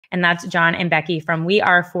And that's John and Becky from We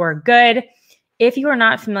Are For Good. If you are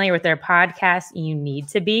not familiar with their podcast, you need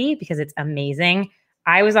to be, because it's amazing.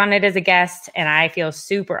 I was on it as a guest, and I feel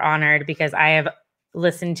super honored because I have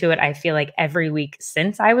listened to it, I feel like, every week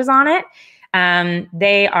since I was on it.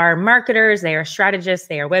 They are marketers, they are strategists,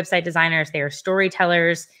 they are website designers, they are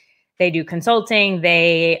storytellers, they do consulting,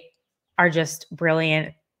 they are just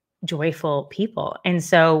brilliant, joyful people. And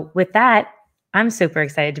so with that, I'm super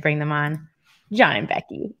excited to bring them on, John and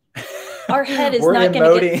Becky. Our head is not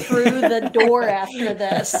going to get through the door after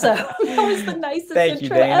this. So that was the nicest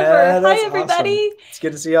intro ever. Hi, everybody. Awesome. It's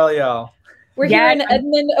good to see all y'all. We're here in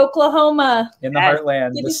Edmond, Oklahoma. In the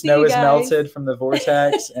heartland. The snow is melted from the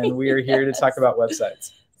vortex, and we are here to talk about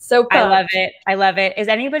websites. So pumped. I love it. I love it. Is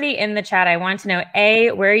anybody in the chat? I want to know,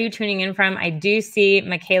 A, where are you tuning in from? I do see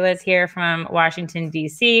Michaela's here from Washington,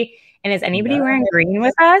 D.C. And is anybody wearing green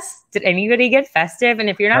with us? Did anybody get festive? And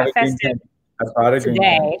if you're not festive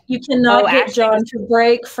today, you cannot get John to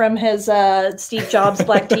break from his Steve Jobs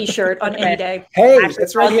black T-shirt on any day. Hey,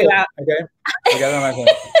 it's right here. Okay, I got it on my phone.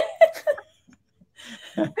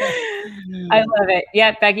 I love it.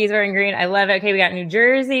 Yeah, Becky's wearing green. I love it. Okay, we got New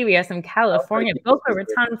Jersey. We have some California, Boca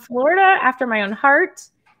Raton, Florida, after my own heart.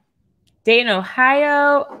 Dayton,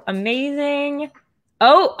 Ohio. Amazing.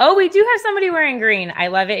 Oh, we do have somebody wearing green. I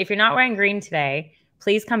love it. If you're not wearing green today,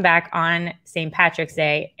 please come back on St. Patrick's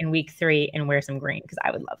Day in week 3 and wear some green, because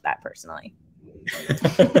I would love that personally.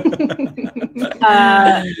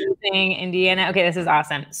 Indiana. Okay, this is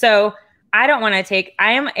awesome. So I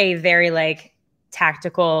am a very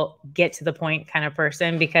tactical, get to the point kind of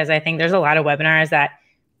person, because I think there's a lot of webinars that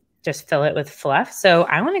just fill it with fluff. So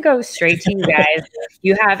I want to go straight to you guys.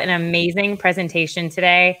 You have an amazing presentation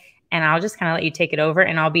today, and I'll just kind of let you take it over,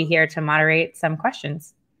 and I'll be here to moderate some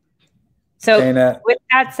questions. So with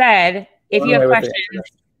that said, if you have questions,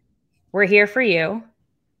 we're here for you.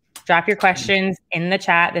 Drop your questions in the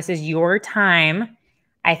chat. This is your time.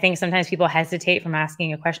 I think sometimes people hesitate from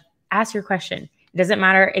asking a question. Ask your question. It doesn't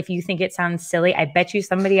matter if you think it sounds silly. I bet you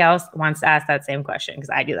somebody else wants to ask that same question, because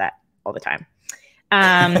I do that all the time.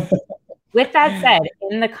 With that said,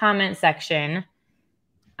 in the comment section,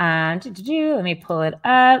 let me pull it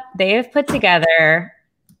up. They have put together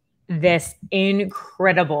this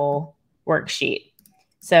incredible worksheet.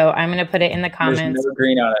 So I'm going to put it in the comments. There's no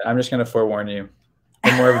green on it. I'm just going to forewarn you.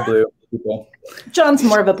 I'm more of a blue people. John's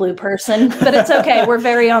more of a blue person, but it's okay. We're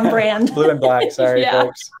very on brand. Blue and black. Sorry,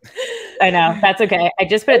 folks. I know. That's okay. I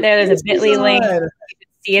just put it there. There's a bit.ly link. You can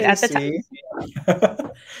see it at the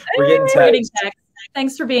top. We're getting text.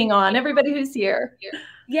 Thanks for being on, everybody who's here.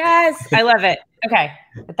 Yes, I love it. Okay.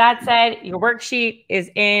 With that said, your worksheet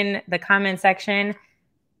is in the comment section.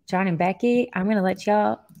 John and Becky, I'm going to let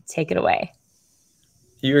y'all take it away.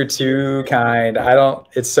 You're too kind.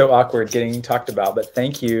 It's so awkward getting talked about, but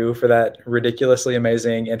thank you for that ridiculously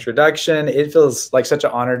amazing introduction. It feels like such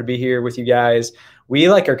an honor to be here with you guys. We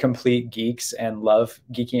are complete geeks and love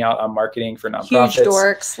geeking out on marketing for nonprofits. Huge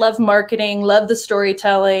dorks, love marketing, love the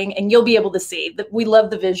storytelling, and you'll be able to see that we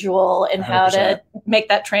love the visual and 100%. How to make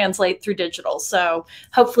that translate through digital. So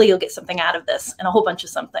hopefully you'll get something out of this and a whole bunch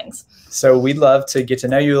of somethings. So we'd love to get to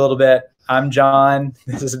know you a little bit. I'm John.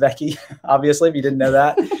 This is Becky, obviously, if you didn't know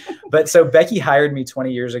that. But so Becky hired me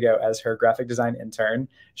 20 years ago as her graphic design intern.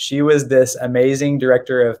 She was this amazing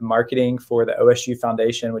director of marketing for the OSU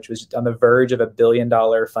Foundation, which was on the verge of $1 billion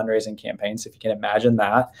fundraising campaign. So if you can imagine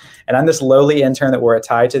that. And I'm this lowly intern that wore a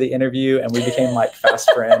tie to the interview, and we became fast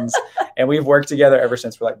friends. And we've worked together ever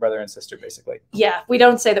since. We're like brother and sister, basically. Yeah, we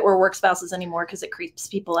don't say that we're work spouses anymore because it creeps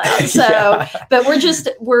people out. So, but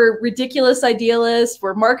we're ridiculous idealists.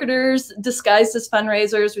 We're marketers disguised as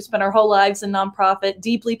fundraisers. We spend our whole lives in nonprofit,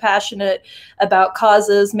 deeply passionate about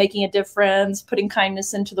causes, making a difference, putting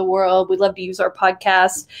kindness into the world. We love to use our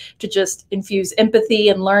podcast to just infuse empathy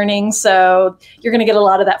and learning. So you're going to get a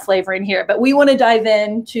lot of that flavor in here. But we want to dive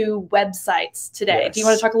into websites today. Yes. Do you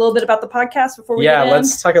want to talk a little bit about the podcast before we get in? Yeah,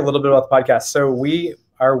 let's talk a little bit about the podcast. So we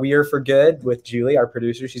are For Good with Julie, our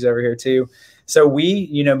producer. She's over here too. So we,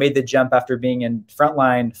 made the jump after being in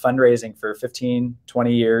frontline fundraising for 15,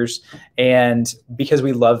 20 years. And because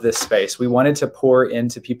we love this space, we wanted to pour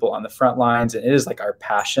into people on the front lines. And it is our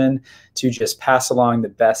passion to just pass along the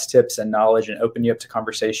best tips and knowledge and open you up to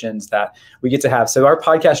conversations that we get to have. So our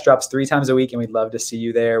podcast drops 3 times a week, and we'd love to see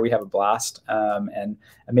you there. We have a blast. And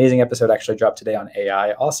amazing episode actually dropped today on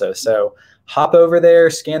AI also. So hop over there,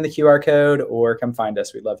 scan the QR code, or come find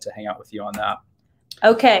us. We'd love to hang out with you on that.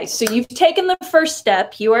 Okay, so you've taken the first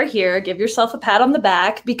step. You are here. Give yourself a pat on the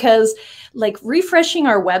back, because like refreshing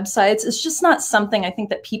our websites is just not something I think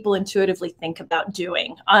that people intuitively think about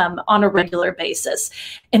doing on a regular basis.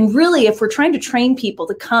 And really, if we're trying to train people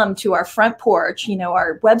to come to our front porch, you know,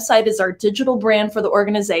 our website is our digital brand for the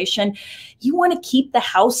organization. You want to keep the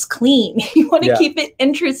house clean. You want to keep it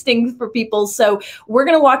interesting for people. So we're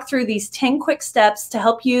going to walk through these 10 quick steps to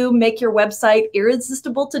help you make your website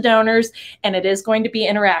irresistible to donors. And it is going to be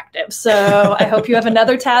interactive. So I hope you have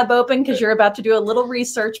another tab open, because you're about to do a little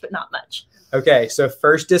research, but not much. Okay, so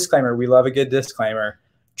first disclaimer, we love a good disclaimer.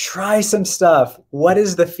 Try some stuff. What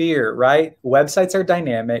is the fear, right? Websites are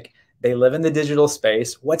dynamic. They live in the digital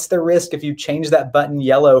space. What's the risk if you change that button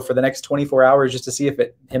yellow for the next 24 hours just to see if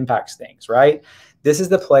it impacts things, right? This is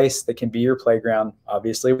the place that can be your playground,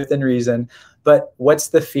 obviously within reason, but what's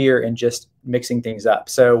the fear in just mixing things up?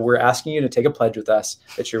 So we're asking you to take a pledge with us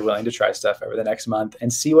that you're willing to try stuff over the next month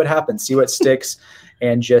and see what happens, see what sticks,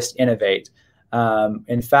 and just innovate.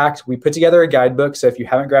 In fact, we put together a guidebook. So if you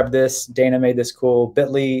haven't grabbed this, Dana made this cool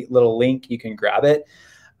bit.ly little link. You can grab it.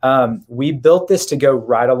 We built this to go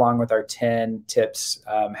right along with our 10 tips,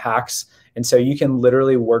 hacks. And so you can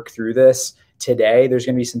literally work through this today. There's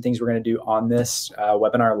going to be some things we're going to do on this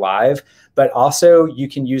webinar live, but also you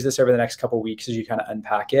can use this over the next couple of weeks as you kind of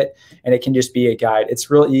unpack it, and it can just be a guide.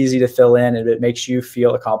 It's real easy to fill in, and it makes you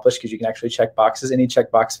feel accomplished because you can actually check boxes. Any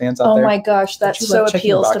checkbox fans out there? Oh my gosh, that so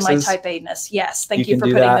appeals to my type A-ness. Yes, thank you for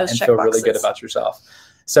putting those checkboxes. You can do that and feel really good about yourself.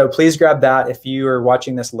 So please grab that. If you are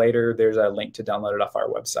watching this later, there's a link to download it off our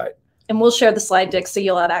website. And we'll share the slide deck so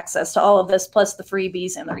you'll have access to all of this, plus the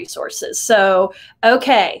freebies and the resources. So,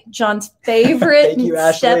 okay, John's favorite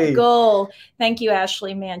step goal. Thank you,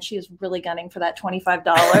 Ashley. Man, she is really gunning for that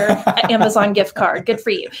 $25 Amazon gift card. Good for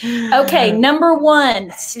you. Okay, number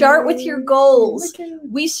one, start with your goals.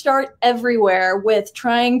 We start everywhere with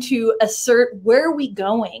trying to assert where are we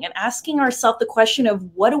going and asking ourselves the question of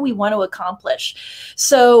what do we want to accomplish?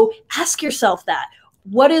 So ask yourself that.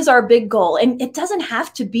 What is our big goal? And it doesn't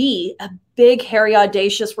have to be a big, hairy,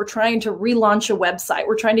 audacious, we're trying to relaunch a website.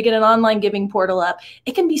 We're trying to get an online giving portal up.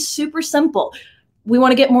 It can be super simple. We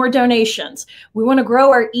want to get more donations. We want to grow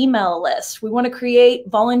our email list. We want to create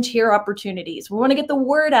volunteer opportunities. We want to get the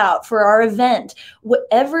word out for our event.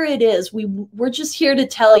 Whatever it is, we're just here to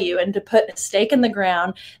tell you and to put a stake in the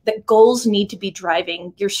ground that goals need to be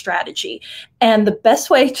driving your strategy. And the best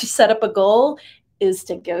way to set up a goal is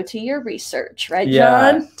to go to your research, right,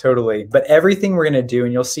 John? Yeah, totally. But everything we're going to do,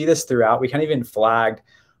 and you'll see this throughout, we kind of even flagged,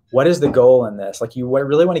 what is the goal in this? Like, you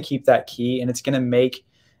really want to keep that key, and it's going to make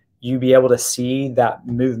you be able to see that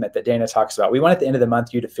movement that Dana talks about. We want at the end of the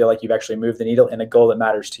month you to feel like you've actually moved the needle in a goal that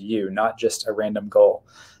matters to you, not just a random goal.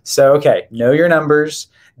 So, okay, know your numbers.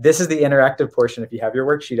 This is the interactive portion if you have your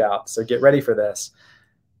worksheet out. So get ready for this.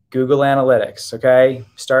 Google Analytics, okay?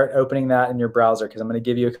 Start opening that in your browser because I'm going to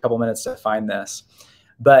give you a couple minutes to find this.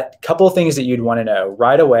 But a couple of things that you'd want to know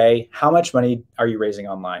right away: how much money are you raising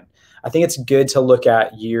online? I think it's good to look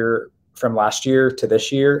at from last year to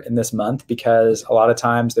this year in this month, because a lot of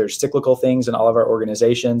times there's cyclical things in all of our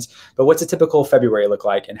organizations. But what's a typical February look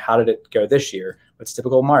like, and how did it go this year? What's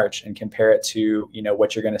typical March, and compare it to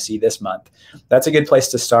what you're going to see this month. That's a good place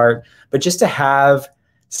to start. But just to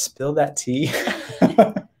spill that tea.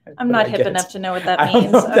 I'm not hip enough to know what that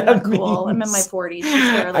means. I'm not cool. I'm in my 40s.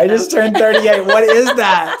 I just turned 38. What is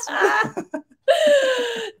that?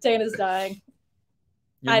 Dana's dying.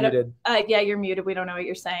 You're muted. Yeah, you're muted. We don't know what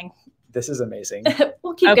you're saying. This is amazing.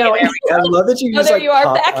 We'll keep going. I love that you just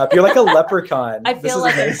pop up. You're like a leprechaun. I feel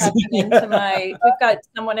like I'm tapping into we've got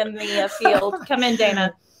someone in the field. Come in,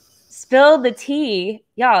 Dana. Spill the tea.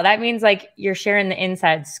 Y'all, that means like you're sharing the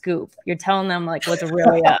inside scoop. You're telling them like what's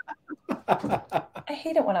really up. I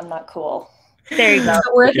hate it when I'm not cool. There you go.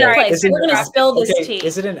 So we're at the place. We're going to spill this tea.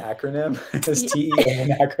 Is it an acronym? Is TE an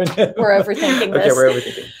acronym? We're overthinking this. Okay, we're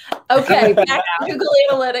overthinking. Okay, back to Google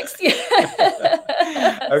Analytics.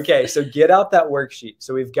 Okay, so get out that worksheet.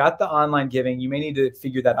 So we've got the online giving. You may need to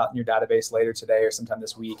figure that out in your database later today or sometime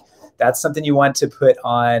this week. That's something you want to put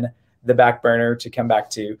on the back burner to come back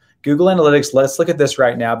to. Google Analytics, let's look at this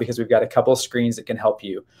right now because we've got a couple screens that can help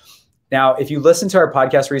you. Now, if you listened to our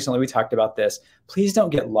podcast recently, we talked about this. Please don't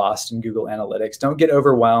get lost in Google Analytics. Don't get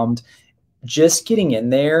overwhelmed. Just getting in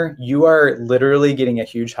there, you are literally getting a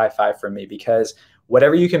huge high five from me, because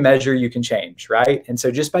whatever you can measure, you can change, right? And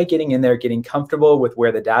so just by getting in there, getting comfortable with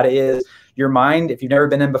where the data is, Your mind, if you've never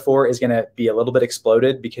been in before, is going to be a little bit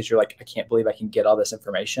exploded because you're like, I can't believe I can get all this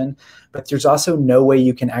information. But there's also no way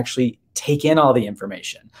you can actually take in all the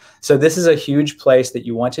information. So this is a huge place that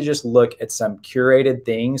you want to just look at some curated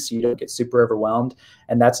things so you don't get super overwhelmed.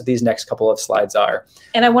 And that's what these next couple of slides are.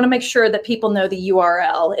 And I want to make sure that people know the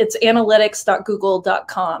URL. It's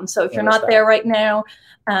analytics.google.com. So if you're not there right now,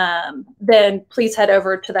 then please head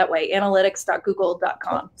over to that way,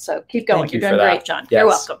 analytics.google.com. So keep going. You're doing great, John. Yes. You're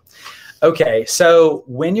welcome. Okay, so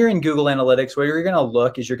when you're in Google Analytics, where you're going to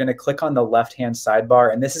look is you're going to click on the left-hand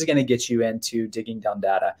sidebar, and this is going to get you into digging down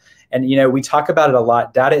data. And, you know, we talk about it a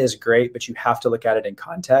lot. Data is great, but you have to look at it in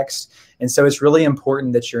context. And so it's really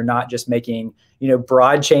important that you're not just making, you know,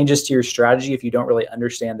 broad changes to your strategy if you don't really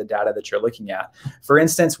understand the data that you're looking at. For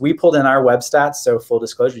instance, we pulled in our web stats. So full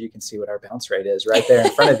disclosure, you can see what our bounce rate is right there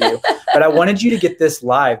in front of you. But I wanted you to get this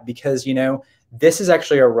live because, you know, this is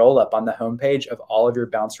actually a roll-up on the homepage of all of your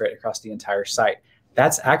bounce rate across the entire site.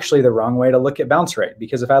 That's actually the wrong way to look at bounce rate,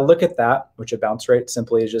 because if I look at that, which a bounce rate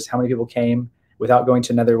simply is just how many people came without going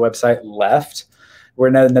to another website left, or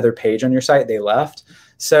another page on your site, they left.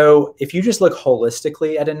 So if you just look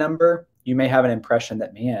holistically at a number, you may have an impression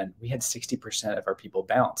that, man, we had 60% of our people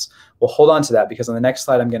bounce. Well, hold on to that, because on the next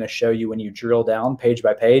slide, I'm going to show you when you drill down page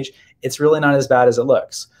by page, it's really not as bad as it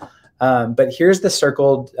looks. But here's the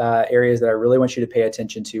circled areas that I really want you to pay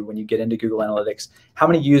attention to when you get into Google Analytics. How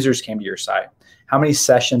many users came to your site? How many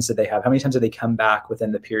sessions did they have? How many times did they come back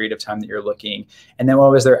within the period of time that you're looking? And then what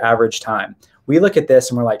was their average time? We look at this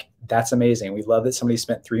and we're like, that's amazing. We love that somebody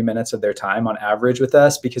spent 3 minutes of their time on average with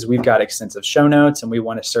us, because we've got extensive show notes and we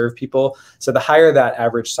want to serve people. So the higher that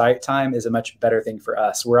average site time is a much better thing for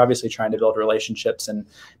us. We're obviously trying to build relationships and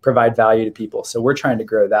provide value to people. So we're trying to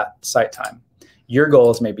grow that site time. Your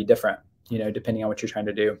goals may be different, you know, depending on what you're trying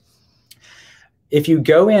to do. If you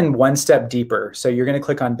go in one step deeper, so you're going to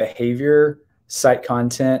click on behavior, site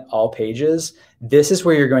content, all pages. This is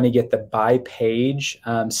where you're going to get the by page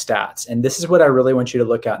stats. And this is what I really want you to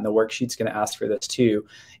look at, and the worksheet's going to ask for this too,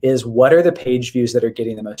 is what are the page views that are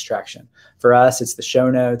getting the most traction? For us, it's the show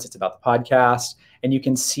notes, it's about the podcast, and you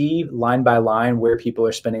can see line by line where people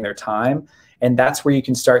are spending their time. And that's where you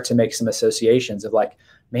can start to make some associations of like,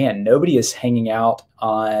 man, nobody is hanging out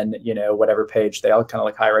on, you know, whatever page. They all kind of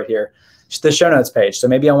look high right here. Just the show notes page. So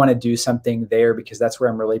maybe I want to do something there because that's where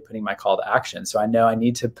I'm really putting my call to action. So I know I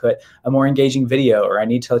need to put a more engaging video, or I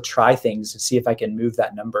need to try things to see if I can move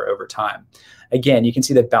that number over time. Again, you can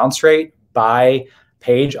see the bounce rate by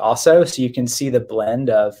page also. So you can see the blend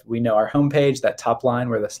of, we know our homepage, that top line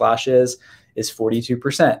where the slash is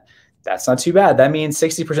 42%. That's not too bad. That means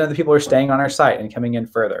 60% of the people are staying on our site and coming in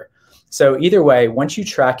further. So either way, once you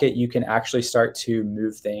track it, you can actually start to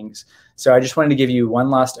move things. So I just wanted to give you one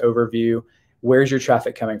last overview. Where's your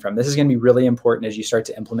traffic coming from? This is going to be really important as you start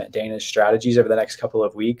to implement Dana's strategies over the next couple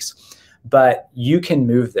of weeks. But you can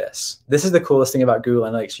move this. This is the coolest thing about Google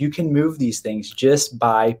Analytics. You can move these things just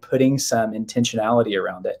by putting some intentionality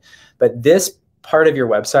around it. But this part of your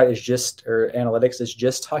website is just, or analytics is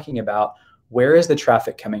just talking about, where is the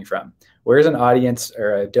traffic coming from? Where is an audience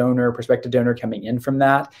or a donor, prospective donor coming in from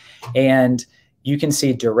that? And you can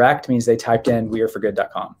see direct means they typed in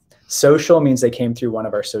weareforgood.com. Social means they came through one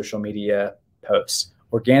of our social media posts.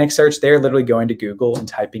 Organic search, they're literally going to Google and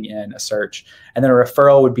typing in a search. And then a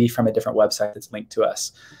referral would be from a different website that's linked to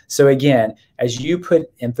us. So again, as you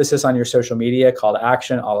put emphasis on your social media, call to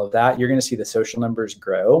action, all of that, you're going to see the social numbers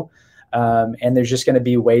grow. And there's just going to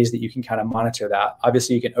be ways that you can kind of monitor that.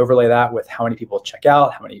 Obviously, you can overlay that with how many people check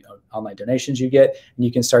out, how many online donations you get, and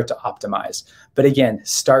you can start to optimize. But again,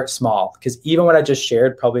 start small, because even what I just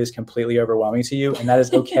shared probably is completely overwhelming to you, and that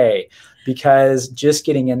is okay, because just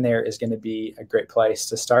getting in there is going to be a great place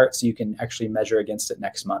to start so you can actually measure against it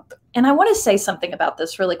next month. And I want to say something about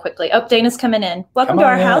this really quickly. Oh, Dana's coming in. Welcome to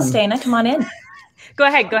our house, Dana. Come on in. Go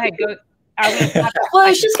ahead. Go. Well, I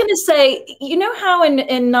was just going to say, you know how in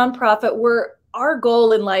nonprofit, our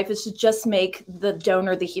goal in life is to just make the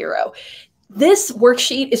donor the hero. This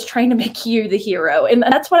worksheet is trying to make you the hero. And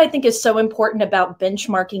that's what I think is so important about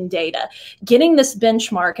benchmarking data, getting this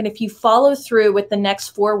benchmark. And if you follow through with the next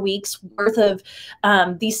 4 weeks worth of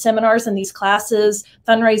these seminars and these classes,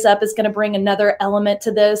 Fundraise Up is going to bring another element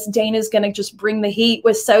to this. Dana's going to just bring the heat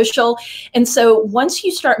with social. And so once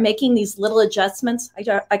you start making these little adjustments, I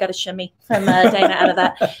got a shimmy from Dana out of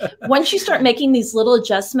that. Once you start making these little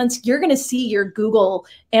adjustments, you're going to see your Google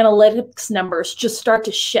Analytics numbers just start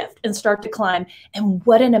to shift and start to climb climb. And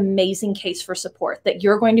what an amazing case for support that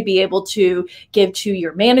you're going to be able to give to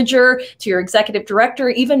your manager, to your executive director,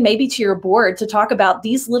 even maybe to your board, to talk about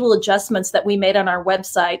these little adjustments that we made on our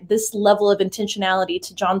website. This level of intentionality,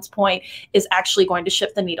 to John's point, is actually going to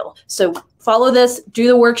shift the needle. So follow this, do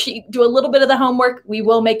the worksheet, do a little bit of the homework. We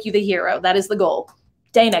will make you the hero. That is the goal.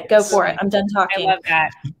 Dana, go for it. I'm done talking. I love that.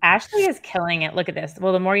 Ashley is killing it. Look at this.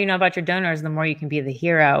 Well, the more you know about your donors, the more you can be the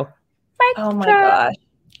hero. Oh my gosh.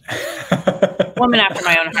 Woman after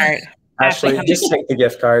my own heart. Ashley, just take the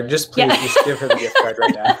gift card. Just please, just give her the gift card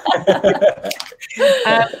right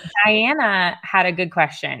now. Diana had a good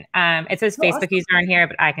question. It says Facebook user on here,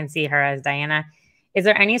 but I can see her as Diana. Is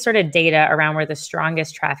there any sort of data around where the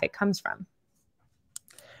strongest traffic comes from?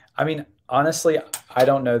 I mean, honestly, I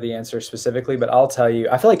don't know the answer specifically, but I'll tell you,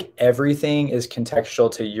 I feel like everything is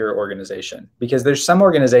contextual to your organization, because there's some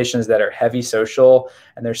organizations that are heavy social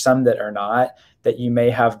and there's some that are not, that you may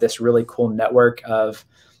have this really cool network of,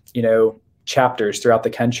 you know, chapters throughout the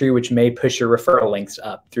country, which may push your referral links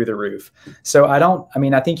up through the roof. So I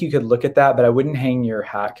think you could look at that, but I wouldn't hang your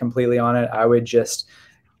hat completely on it. I would just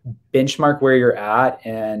benchmark where you're at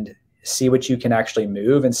and see what you can actually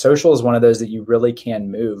move. And social is one of those that you really can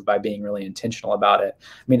move by being really intentional about it.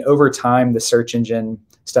 I mean, over time, the search engine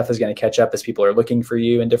stuff is going to catch up as people are looking for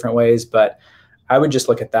you in different ways, but I would just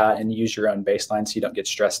look at that and use your own baseline so you don't get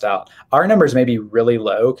stressed out. Our numbers may be really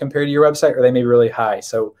low compared to your website, or they may be really high.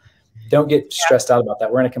 So don't get stressed out about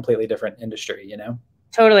that. We're in a completely different industry, you know?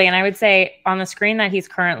 Totally. And I would say on the screen that he's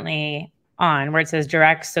currently on, where it says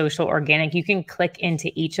direct, social, organic, you can click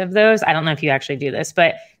into each of those. I don't know if you actually do this,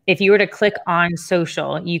 but if you were to click on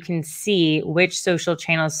social, you can see which social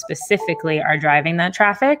channels specifically are driving that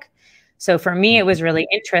traffic. So for me, it was really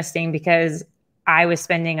interesting because I was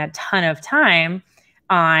spending a ton of time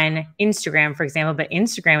on Instagram, for example, but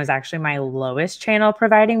Instagram was actually my lowest channel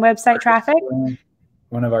providing website traffic.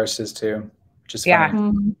 One of ours is too, just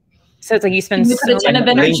So it's like you spend put a ton of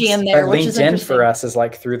energy in there, which is LinkedIn for us is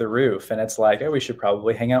like through the roof, and it's like, oh, we should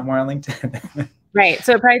probably hang out more on LinkedIn. Right.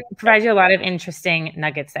 So it provides you a lot of interesting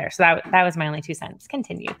nuggets there. So that was my only 2 cents.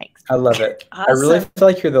 Continue. Thanks. I love it. Awesome. I really feel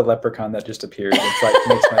like you're the leprechaun that just appeared. It's like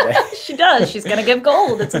makes my day. She does. She's going to give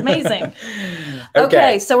gold. It's amazing.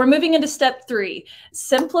 Okay. So we're moving into step 3.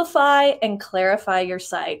 Simplify and clarify your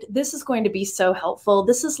site. This is going to be so helpful.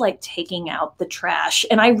 This is like taking out the trash.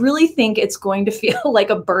 And I really think it's going to feel like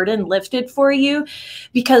a burden lifted for you,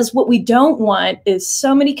 because what we don't want is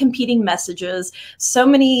so many competing messages, so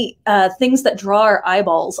many things that draw our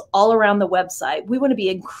eyeballs all around the website. We want to be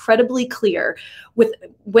incredibly clear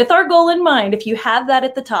with our goal in mind. If you have that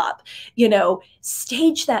at the top, you know,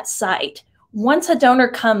 stage that site. Once a donor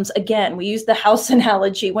comes, again, we use the house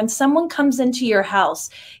analogy. When someone comes into your house,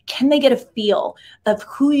 can they get a feel of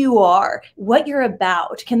who you are, what you're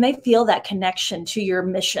about? Can they feel that connection to your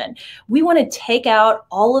mission? We want to take out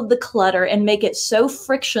all of the clutter and make it so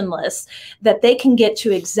frictionless that they can get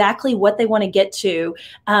to exactly what they want to get to,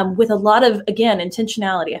 with a lot of, again,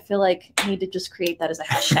 intentionality. I feel like I need to just create that as a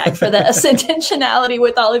hashtag for this, intentionality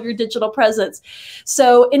with all of your digital presence.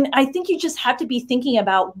 So, and I think you just have to be thinking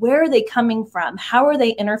about, where are they coming from? How are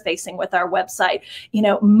they interfacing with our website? You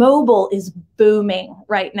know, mobile is booming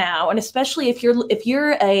right now. And especially if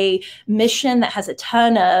you're a mission that has a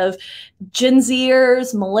ton of Gen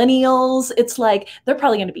Zers, millennials, it's like they're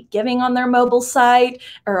probably going to be giving on their mobile site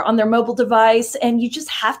or on their mobile device. And you just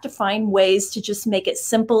have to find ways to just make it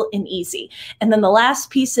simple and easy. And then the last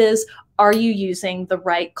piece is, are you using the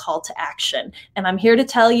right call to action? And I'm here to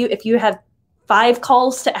tell you, if you have 5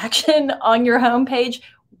 calls to action on your homepage,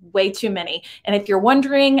 way too many. And if you're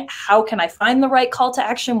wondering, how can I find the right call to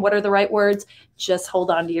action? What are the right words? Just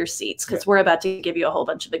hold on to your seats, because we're about to give you a whole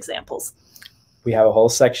bunch of examples. We have a whole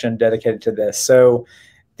section dedicated to this. So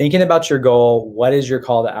thinking about your goal, what is your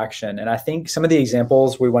call to action? And I think some of the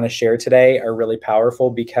examples we want to share today are really powerful,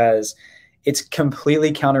 because it's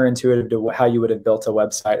completely counterintuitive to how you would have built a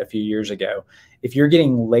website a few years ago. If you're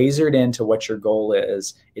getting lasered into what your goal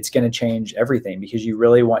is, it's going to change everything, because you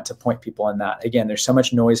really want to point people in that. Again, there's so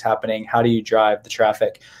much noise happening. How do you drive the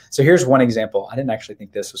traffic? So here's one example. I didn't actually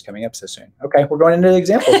think this was coming up so soon. Okay, we're going into the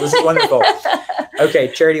examples. This is wonderful.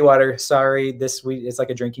 Okay, Charity Water. Sorry, this week it's like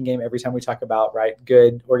a drinking game every time we talk about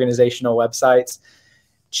good organizational websites.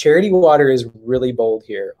 Charity Water is really bold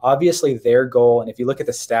here. Obviously, their goal, and if you look at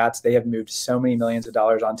the stats, they have moved so many millions of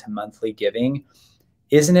dollars onto monthly giving.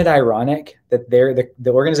 Isn't it ironic that they're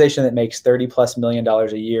the organization that makes $30+ million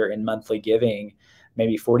a year in monthly giving,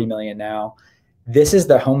 maybe 40 million now? This is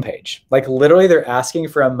the homepage. Like literally, they're asking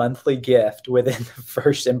for a monthly gift within the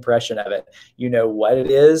first impression of it. You know what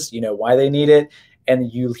it is, you know why they need it,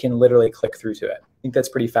 and you can literally click through to it. think that's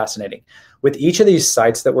pretty fascinating. With each of these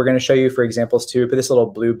sites that we're going to show you for examples too, put this little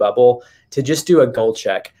blue bubble to just do a goal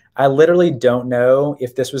check. I literally don't know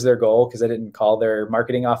if this was their goal because I didn't call their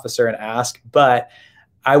marketing officer and ask, but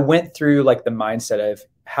I went through like the mindset of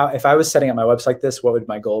how, if I was setting up my website like this, what would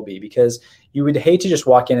my goal be? Because you would hate to just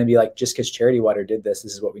walk in and be like, just because Charity Water did this,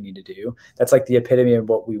 this is what we need to do. That's like the epitome of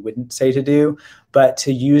what we wouldn't say to do, but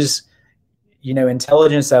to use, you know,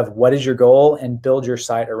 intelligence of what is your goal and build your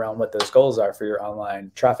site around what those goals are for your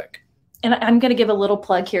online traffic. And I'm going to give a little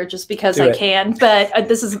plug here just because I can, but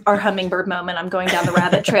this is our hummingbird moment. I'm going down the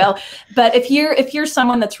rabbit trail. But if you're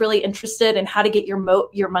someone that's really interested in how to get your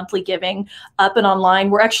monthly giving up and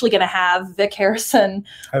online, we're actually going to have Vic Harrison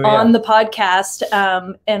on the podcast.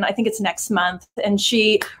 And I think it's next month. And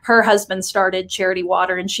her husband started Charity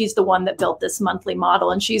Water, and she's the one that built this monthly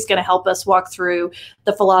model. And she's going to help us walk through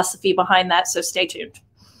the philosophy behind that. So stay tuned.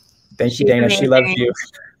 Thank you, Dana. She loves you.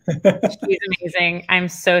 She's amazing. I'm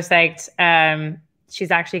so psyched. She's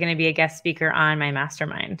actually going to be a guest speaker on my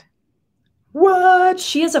mastermind. What?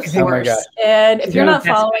 She is a force. And if you're not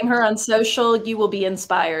following her on social, you will be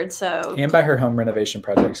inspired. So, and by her home renovation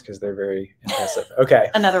projects, because they're very impressive. Okay.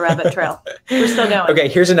 Another rabbit trail. We're still going. Okay,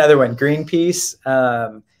 here's another one. Greenpeace.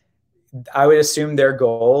 I would assume their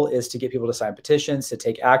goal is to get people to sign petitions, to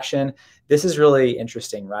take action. This is really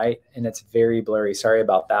interesting, right? And it's very blurry. Sorry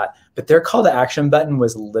about that. But their call to action button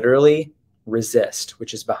was literally resist,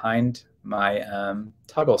 which is behind my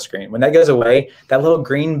toggle screen. When that goes away, that little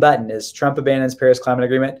green button is Trump abandons Paris Climate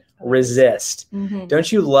Agreement, resist. Mm-hmm.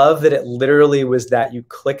 Don't you love that it literally was that you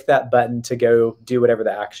click that button to go do whatever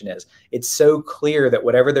the action is? It's so clear that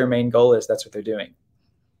whatever their main goal is, that's what they're doing.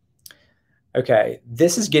 Okay,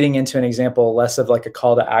 this is getting into an example less of like a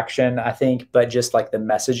call to action, I think, but just like the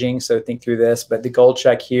messaging. So think through this. But the goal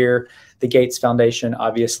check here, the Gates Foundation,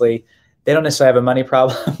 obviously, they don't necessarily have a money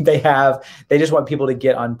problem. They just want people to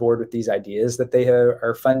get on board with these ideas that they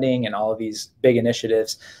are funding and all of these big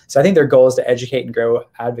initiatives. So I think their goal is to educate and grow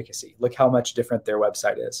advocacy. Look how much different their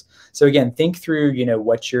website is. So again, think through, you know,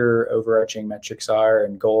 what your overarching metrics are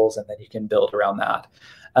and goals, and then you can build around that.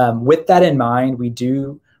 With that in mind, we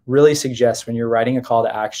do really suggest when you're writing a call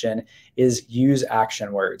to action is use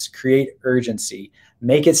action words, create urgency,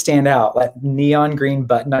 make it stand out. That neon green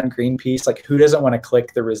button on Greenpeace, like who doesn't want to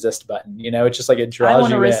click the resist button? You know, it's just like it draws you in. I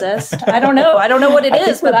want to resist. I don't know what it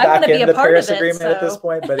is, but I want to be a part of it. Agreement at this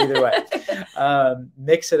point, but either way,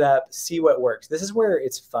 mix it up, see what works. This is where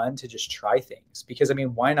it's fun to just try things, because I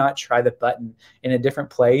mean, why not try the button in a different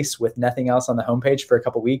place with nothing else on the homepage for a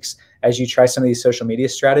couple of weeks as you try some of these social media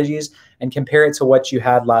strategies and compare it to what you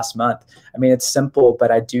had last month. I mean, it's simple,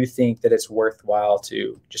 but I do think that it's worthwhile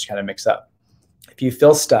to just kind of mix up. If you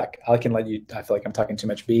feel stuck, I can let you, I feel like I'm talking too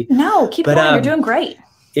much, B. No, keep going. You're doing great.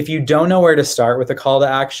 If you don't know where to start with a call to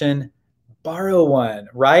action, borrow one,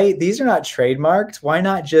 right? These are not trademarked. Why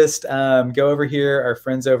not just go over here? Our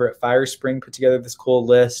friends over at Firespring put together this cool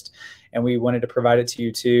list, and we wanted to provide it to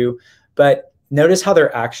you too. But notice how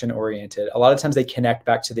they're action oriented. A lot of times they connect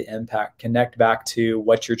back to the impact, connect back to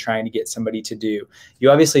what you're trying to get somebody to do. You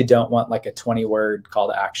obviously don't want like a 20-word call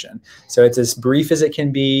to action. So it's as brief as it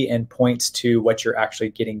can be and points to what you're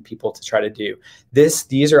actually getting people to try to do.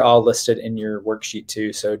 These are all listed in your worksheet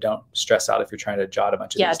too. So don't stress out if you're trying to jot a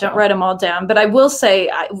bunch of these don't write them all down. But I will say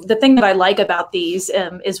the thing that I like about these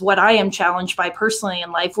is what I am challenged by personally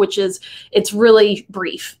in life, which is it's really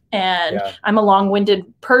brief. And I'm a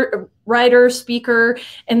long-winded writer, speaker.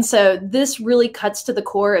 And so this really cuts to the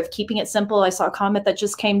core of keeping it simple. I saw a comment that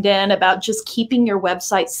just came in about just keeping your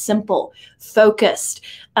website simple, focused.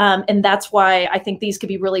 And that's why I think these could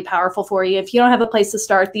be really powerful for you. If you don't have a place to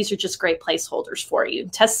start, these are just great placeholders for you.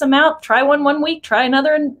 Test them out. Try one week, try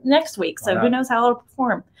another next week. So who knows how it'll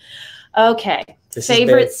perform. Okay.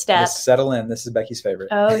 Favorite step. Just settle in. This is Becky's favorite.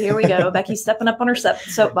 Oh, here we go. Becky's stepping up on her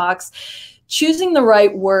soapbox. Choosing the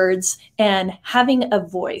right words and having a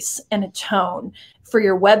voice and a tone for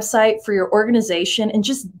your website, for your organization, and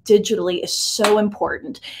just digitally is so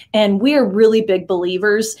important. And we are really big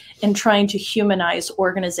believers in trying to humanize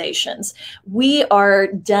organizations. We are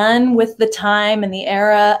done with the time and the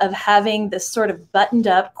era of having this sort of buttoned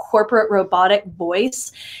up corporate robotic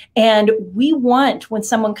voice. And we want, when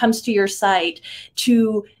someone comes to your site,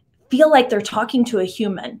 to feel like they're talking to a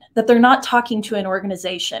human, that they're not talking to an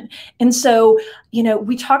organization. And so, you know,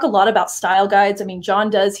 we talk a lot about style guides. I mean, John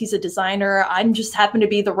does, he's a designer. I'm just happen to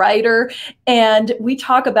be the writer. And we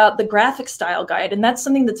talk about the graphic style guide. And that's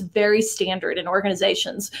something that's very standard in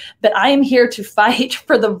organizations. But I am here to fight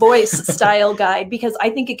for the voice style guide, because I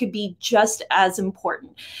think it could be just as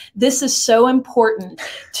important. This is so important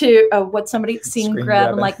to what somebody seen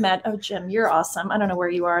grab. I'm like, Matt, oh, Jim, you're awesome. I don't know where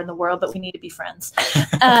you are in the world, but we need to be friends.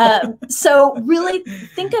 So really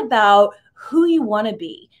think about who you want to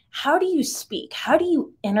be. How do you speak? How do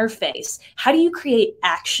you interface? How do you create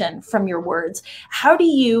action from your words? How do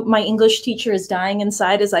you, my English teacher is dying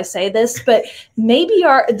inside as I say this, but maybe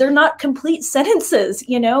they're not complete sentences,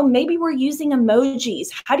 you know, maybe we're using emojis.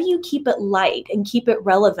 How do you keep it light and keep it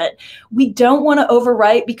relevant? We don't want to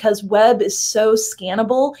overwrite because web is so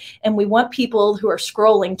scannable and we want people who are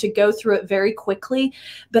scrolling to go through it very quickly.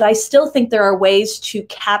 But I still think there are ways to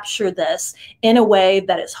capture this in a way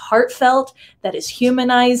that is heartfelt, that is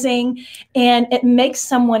humanizing, and it makes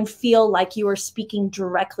someone feel like you are speaking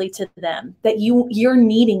directly to them, that you're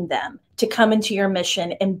needing them to come into your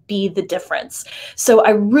mission and be the difference. So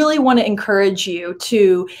I really want to encourage you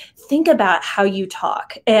to think about how you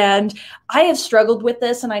talk. And I have struggled with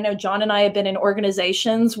this, and I know John and I have been in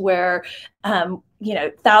organizations where you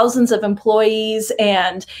know, thousands of employees,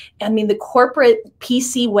 and I mean, the corporate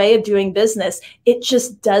PC way of doing business, it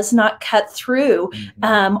just does not cut through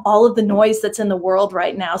all of the noise that's in the world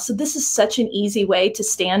right now. So this is such an easy way to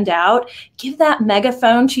stand out. Give that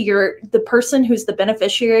megaphone to the person who's the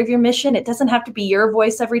beneficiary of your mission. It doesn't have to be your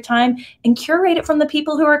voice every time, and curate it from the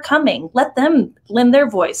people who are coming. Let them lend their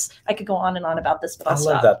voice. I could go on and on about this, but I'll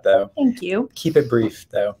stop. I love that though. Thank you. Keep it brief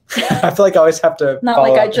though. I feel like I always have to not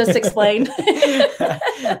like I just explained.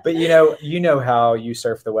 But you know how you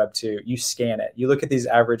surf the web too. You scan it. You look at these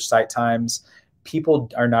average site times. People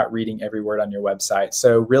are not reading every word on your website.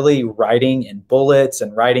 So really writing in bullets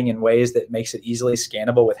and writing in ways that makes it easily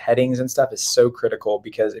scannable with headings and stuff is so critical,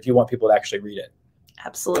 because if you want people to actually read it.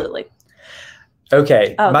 Absolutely.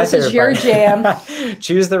 Okay. Oh, this is your jam.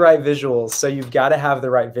 Choose the right visuals. So you've got to have the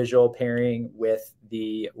right visual pairing with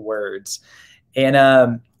the words.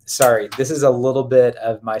 And sorry, this is a little bit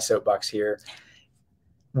of my soapbox here.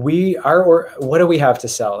 What do we have to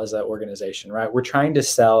sell as an organization, right? We're trying to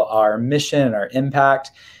sell our mission and our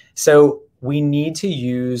impact. So we need to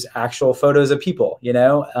use actual photos of people, you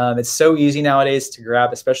know? It's so easy nowadays to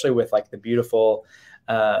grab, especially with like the beautiful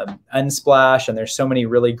Unsplash, and there's so many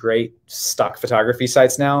really great stock photography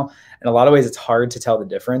sites now. In a lot of ways, it's hard to tell the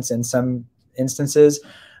difference in some instances,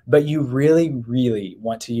 but you really, really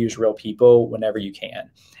want to use real people whenever you can.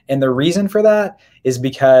 And the reason for that is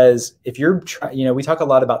because if you're, we talk a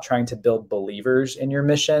lot about trying to build believers in your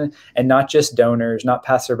mission, and not just donors, not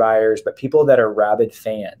passerbyers, but people that are rabid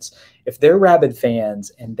fans. If they're rabid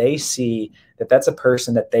fans and they see that that's a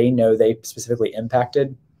person that they know they specifically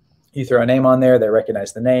impacted, you throw a name on there, they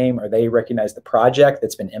recognize the name, or they recognize the project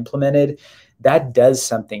that's been implemented, that does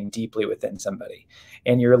something deeply within somebody.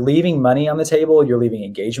 And you're leaving money on the table, you're leaving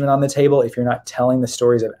engagement on the table if you're not telling the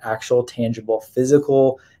stories of actual, tangible,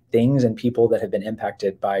 physical things and people that have been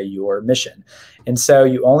impacted by your mission. And so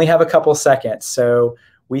you only have a couple seconds. So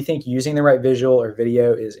we think using the right visual or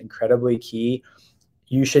video is incredibly key.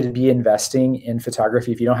 You should be investing in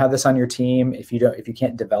photography. If you don't have this on your team, if you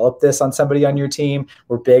can't develop this on somebody on your team,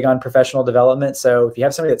 we're big on professional development. So if you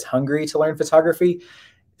have somebody that's hungry to learn photography,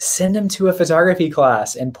 send them to a photography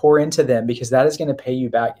class and pour into them, because that is going to pay you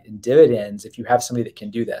back in dividends if you have somebody that can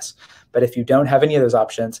do this. But if you don't have any of those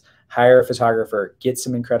options, hire a photographer, get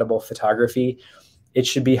some incredible photography. It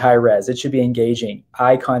should be high res. It should be engaging.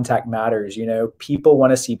 Eye contact matters. You know, people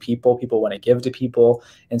want to see people. People want to give to people.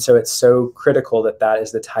 And so it's so critical that that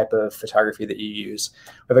is the type of photography that you use.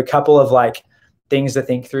 We have a couple of like things to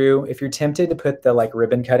think through. If you're tempted to put the like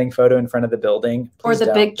ribbon cutting photo in front of the building, or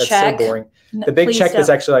the big That's check. so boring. The big check is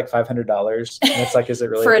actually like $500. And it's like, is it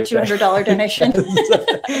really for a $200 donation?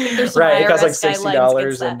 Right. It costs like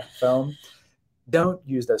 $60 in foam. Don't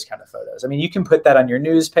use those kind of photos. I mean, you can put that on your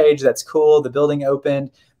news page. That's cool. The building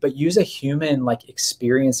opened, but use a human like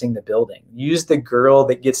experiencing the building. Use the girl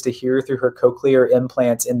that gets to hear through her cochlear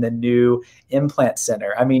implants in the new implant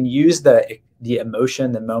center. I mean, use the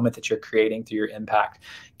emotion, the moment that you're creating through your impact.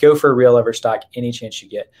 Go for real over stock any chance you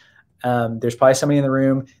get. There's probably somebody in the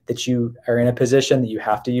room that you are in a position that you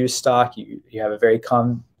have to use stock. You have a very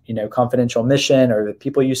confidential mission, or the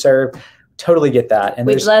people you serve. Totally get that. And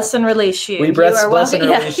we bless and release you. We bless and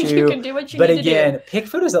release you. You can do what you need to do. But again, pick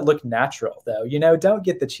photos that look natural though. You know, don't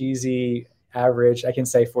get the cheesy average, I can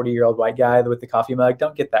say 40-year-old white guy with the coffee mug,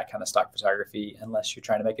 don't get that kind of stock photography unless you're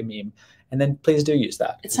trying to make a meme. And then please do use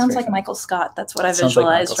that. It sounds like funny. Michael Scott. That's what I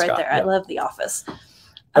visualized right there. Yep. I love The Office.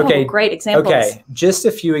 Okay. Oh, great examples. Okay. Just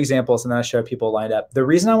a few examples and then I'll show people lined up. The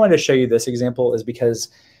reason I wanted to show you this example is because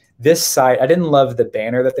this site, I didn't love the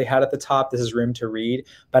banner that they had at the top. This is Room to Read,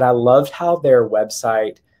 but I loved how their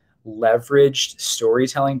website leveraged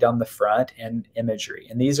storytelling down the front and imagery.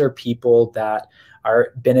 And these are people that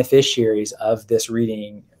are beneficiaries of this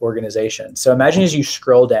reading organization. So imagine as you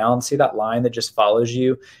scroll down, see that line that just follows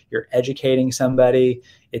you, you're educating somebody,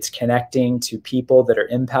 it's connecting to people that are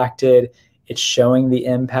impacted, it's showing the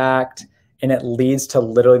impact, and it leads to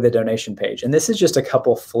literally the donation page. And this is just a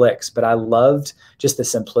couple flicks, but I loved just the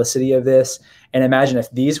simplicity of this. And imagine if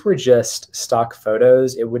these were just stock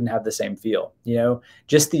photos, it wouldn't have the same feel. You know,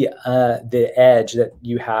 just the edge that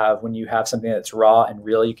you have when you have something that's raw and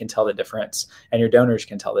real, you can tell the difference, and your donors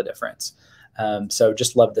can tell the difference. So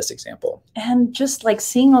just love this example. And just like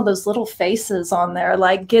seeing all those little faces on there,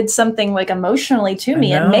 like get something like emotionally to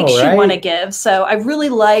me and makes you want to give. So I really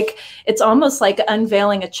like, it's almost like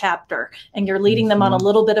unveiling a chapter and you're leading them on a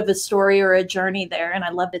little bit of a story or a journey there. And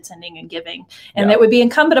I loved its ending and giving. And it would be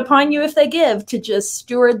incumbent upon you if they give to just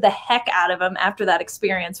steward the heck out of them after that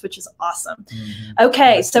experience, which is awesome.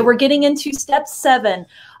 Okay. So we're getting into step 7.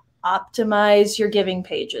 Optimize your giving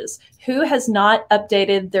pages. Who has not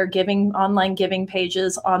updated their online giving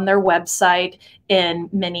pages on their website in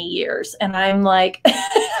many years? And I'm like,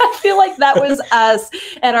 I feel like that was us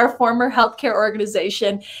at our former healthcare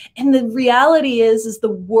organization. And the reality is the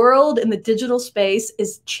world in the digital space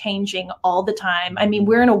is changing all the time. I mean,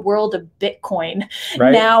 we're in a world of Bitcoin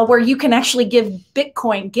now where you can actually gift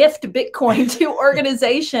Bitcoin to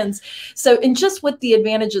organizations. So, and just with the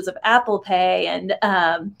advantages of Apple Pay and,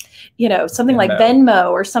 something like Venmo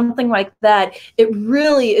or something like that, it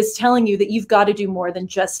really is telling you that you've got to do more than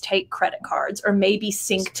just take credit cards or maybe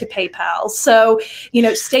sync to PayPal. So,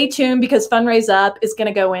 stay tuned because Fundraise Up is going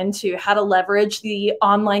to go into how to leverage the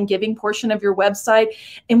online giving portion of your website.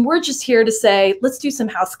 And we're just here to say, let's do some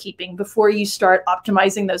housekeeping before you start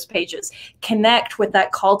optimizing those pages. Connect with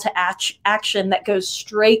that call to action that goes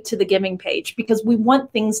straight to the giving page because we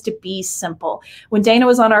want things to be simple. When Dana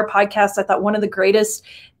was on our podcast, I thought one of the greatest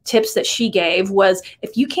tips that she gave was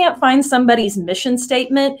if you can't find somebody's mission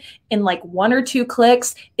statement in like 1 or 2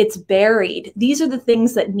 clicks, it's buried. These are the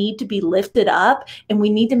things that need to be lifted up and we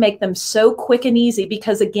need to make them so quick and easy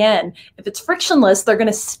because again, if it's frictionless, they're going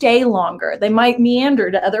to stay longer. They might meander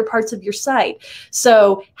to other parts of your site.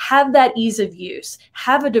 So have that ease of use,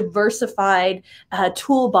 have a diversified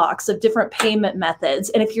toolbox of different payment methods.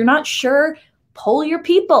 And if you're not sure, poll your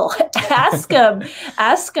people, ask them,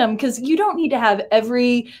 because you don't need to have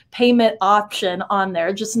every payment option on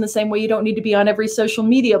there, just in the same way you don't need to be on every social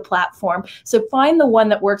media platform. So find the one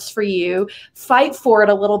that works for you, fight for it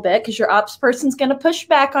a little bit because your ops person's going to push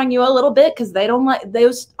back on you a little bit because they don't like,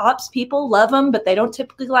 those ops people love them, but they don't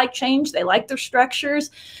typically like change. They like their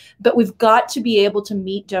structures. But we've got to be able to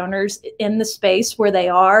meet donors in the space where they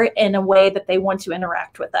are in a way that they want to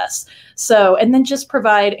interact with us. So, and then just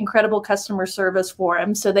provide incredible customer service for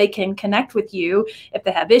them so they can connect with you if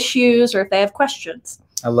they have issues or if they have questions.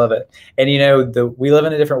 I love it. And we live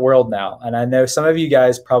in a different world now. And I know some of you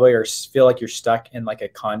guys probably feel like you're stuck in like a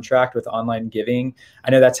contract with online giving.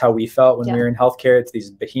 I know that's how we felt when we were in healthcare. It's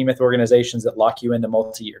these behemoth organizations that lock you into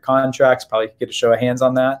multi-year contracts. Probably get a show of hands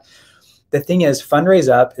on that. The thing is, Fundraise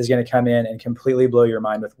Up is going to come in and completely blow your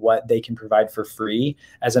mind with what they can provide for free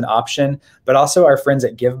as an option. But also our friends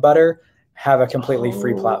at GiveButter have a completely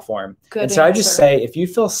free platform. And so I just say, if you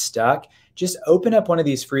feel stuck, just open up one of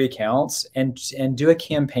these free accounts and do a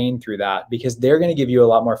campaign through that because they're going to give you a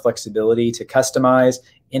lot more flexibility to customize,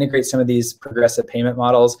 integrate some of these progressive payment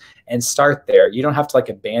models and start there. You don't have to like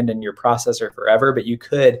abandon your processor forever, but you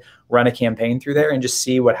could run a campaign through there and just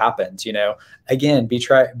see what happens. Again,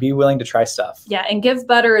 be willing to try stuff. Yeah. And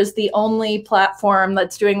GiveButter is the only platform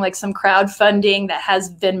that's doing like some crowdfunding that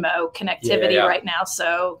has Venmo connectivity right now.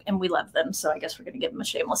 So, and we love them. So I guess we're going to give them a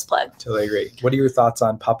shameless plug. Totally agree. What are your thoughts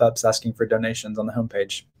on pop-ups asking for donations on the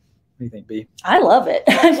homepage? What do you think, B? I love it.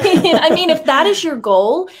 I mean, if that is your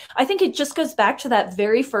goal, I think it just goes back to that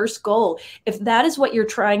very first goal. If that is what you're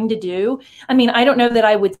trying to do, I mean, I don't know that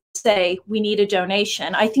I would say we need a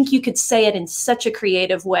donation. I think you could say it in such a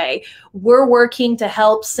creative way. We're working to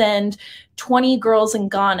help send 20 girls in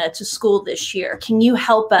Ghana to school this year. Can you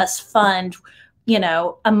help us fund,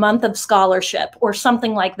 a month of scholarship or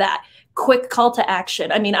something like that? quick call to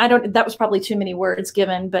action. I mean, that was probably too many words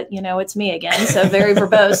given, but you know, it's me again, so very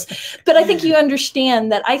verbose. But I think you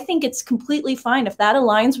understand that I think it's completely fine. If that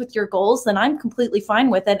aligns with your goals, then I'm completely fine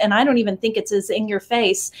with it. And I don't even think it's as in your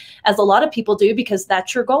face as a lot of people do, because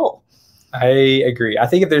that's your goal. I agree. I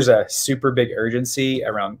think if there's a super big urgency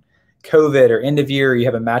around COVID or end of year, or you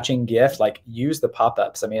have a matching gift, like use the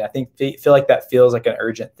pop-ups. I mean, I feel like that feels like an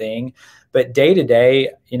urgent thing, but day to day,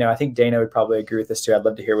 you know, I think Dana would probably agree with this too. I'd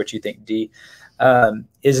love to hear what you think, Dee,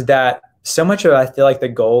 is that so much of it, I feel like the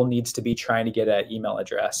goal needs to be trying to get an email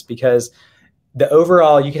address, because the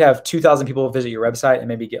overall, you could have 2,000 people visit your website and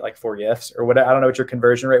maybe get like 4 gifts or what. I don't know what your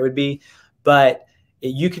conversion rate would be, but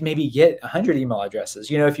you could maybe get 100 email addresses,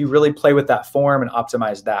 you know, if you really play with that form and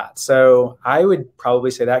optimize that. So I would probably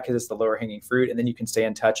say that, because it's the lower hanging fruit, and then you can stay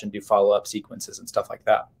in touch and do follow-up sequences and stuff like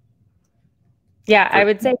that. Yeah, I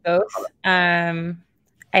would say both.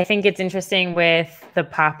 I think it's interesting with the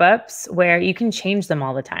pop-ups where you can change them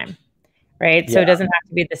all the time, right? So it doesn't have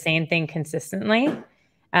to be the same thing consistently.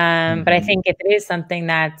 But I think if it is something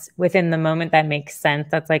that's within the moment that makes sense,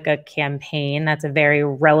 that's like a campaign, that's a very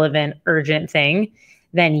relevant, urgent thing,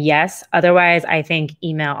 then yes. Otherwise, I think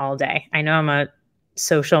email all day. I know I'm a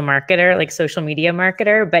social marketer, like social media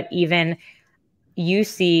marketer, but even you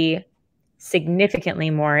see significantly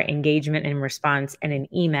more engagement and response in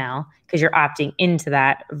an email because you're opting into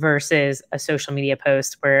that versus a social media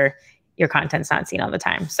post where your content's not seen all the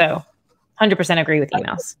time. So 100% agree with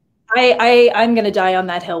emails. I'm going to die on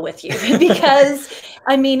that hill with you, because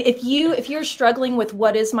I mean, if you're struggling with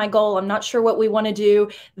what is my goal, I'm not sure what we want to do,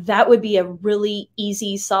 that would be a really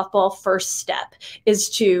easy softball first step, is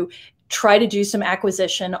to try to do some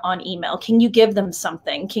acquisition on email. Can you give them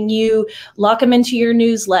something? Can you lock them into your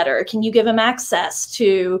newsletter? Can you give them access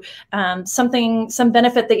to some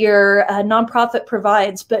benefit that your nonprofit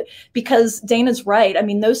provides? But because Dana's right, I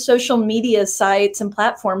mean, those social media sites and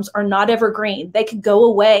platforms are not evergreen. They could go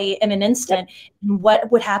away in an instant. And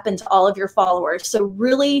what would happen to all of your followers? So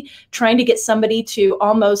really trying to get somebody to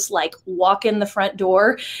almost like walk in the front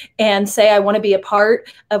door and say, I want to be a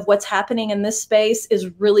part of what's happening in this space is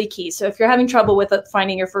really key. So if you're having trouble with it,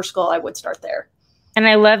 finding your first goal, I would start there. And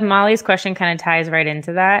I love Molly's question, kind of ties right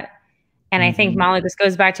into that. And I think, Molly, this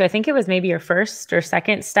goes back to, I think it was maybe your first or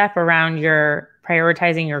second step around your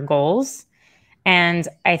prioritizing your goals. And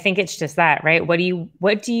I think it's just that, right? What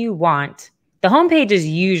do you want? The homepage is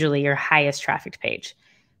usually your highest trafficked page.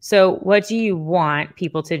 So what do you want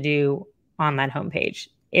people to do on that homepage?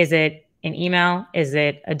 Is it an email? Is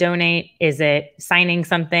it a donate? Is it signing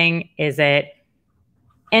something? Is it,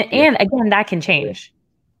 and again, that can change.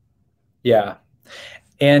 Yeah.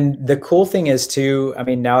 And the cool thing is too, I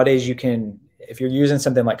mean, nowadays you can, if you're using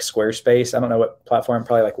something like Squarespace, I don't know what platform,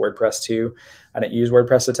 probably like WordPress too. I don't use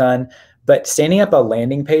WordPress a ton, but standing up a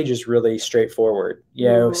landing page is really straightforward. You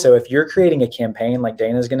know, so if you're creating a campaign, like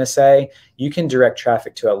Dana's going to say, you can direct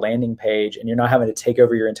traffic to a landing page and you're not having to take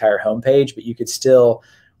over your entire homepage, but you could still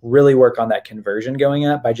really work on that conversion going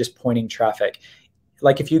up by just pointing traffic.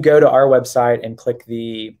 Like if you go to our website and click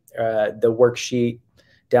the worksheet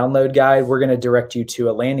download guide, we're going to direct you to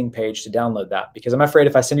a landing page to download that, because I'm afraid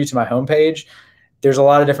if I send you to my homepage, there's a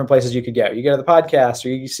lot of different places you could go. You go to the podcast or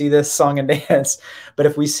you see this song and dance. But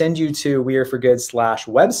if we send you to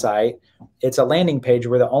weareforgood.com/website, it's a landing page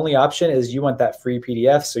where the only option is you want that free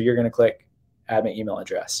PDF. So you're going to click add my email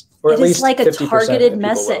address. Or at least it's like a targeted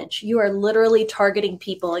message. You are literally targeting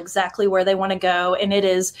people exactly where they want to go. And it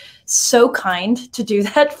is so kind to do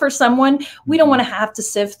that for someone. We don't want to have to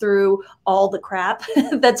sift through all the crap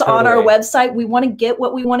that's on our website. We want to get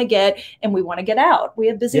what we want to get, and we want to get out. We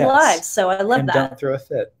have busy lives. So I love that. Don't throw a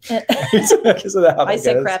fit. Because of that, I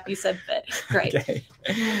said crap, you said fit. Great.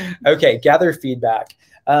 Okay, gather feedback.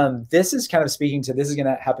 This is kind of speaking to, this is going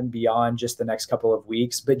to happen beyond just the next couple of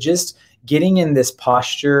weeks, but just getting in this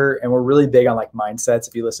posture. And we're really big on like mindsets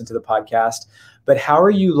if you listen to the podcast, but how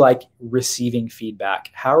are you like receiving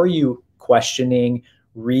feedback? How are you questioning,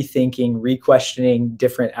 rethinking, re-questioning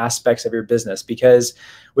different aspects of your business? Because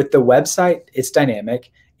with the website, it's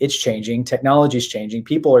dynamic, it's changing, technology is changing,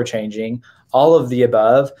 people are changing, all of the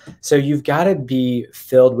above. So you've got to be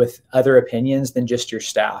filled with other opinions than just your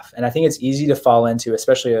staff. And I think it's easy to fall into,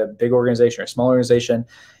 especially a big organization or a small organization.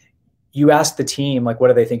 You ask the team, like, what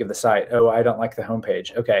do they think of the site? Oh, I don't like the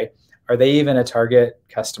homepage. Okay. Are they even a target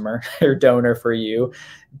customer or donor for you?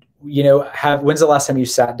 You know, when's the last time you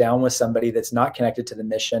sat down with somebody that's not connected to the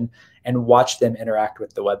mission and watched them interact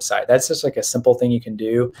with the website? That's just like a simple thing you can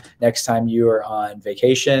do next time you are on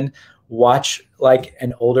vacation. watch like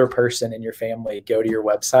an older person in your family go to your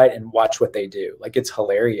website and watch what they do. Like it's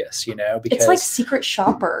hilarious, you know, because it's like secret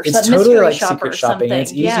shopper. It's totally like secret shopping. And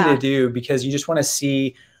it's easy to do because you just want to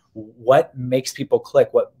see what makes people click,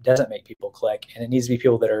 what doesn't make people click. And it needs to be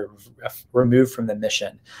people that are removed from the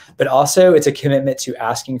mission. But also it's a commitment to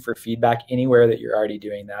asking for feedback anywhere that you're already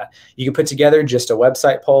doing that. You can put together just a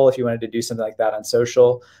website poll if you wanted to do something like that on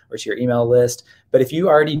social or to your email list. But if you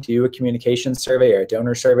already do a communication survey or a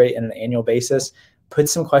donor survey on an annual basis, put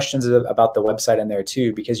some questions about the website in there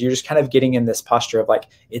too, because you're just kind of getting in this posture of like,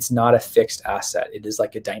 it's not a fixed asset. It is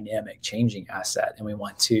like a dynamic changing asset. And we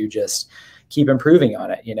want to just keep improving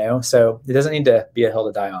on it, you know? So it doesn't need to be a hill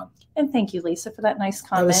to die on. And thank you, Lisa, for that nice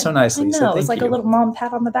comment. That was so nice, Lisa. I know, it was like a little mom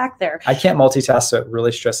pat on the back there. I can't multitask, so it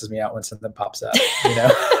really stresses me out when something pops up, you know?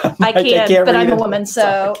 I can't, but I'm a woman,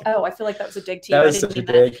 so, I feel like that was a dig to you. That was such a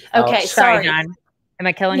dig. Okay, sorry. John. Am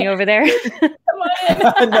I killing you over there? Come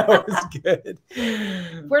on in. No, it's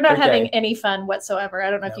good. We're not having any fun whatsoever. I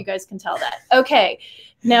don't know if you guys can tell that. Okay.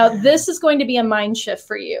 Now, this is going to be a mind shift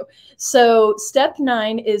for you. So step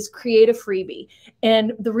 9 is create a freebie.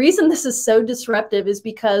 And the reason this is so disruptive is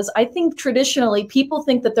because I think traditionally people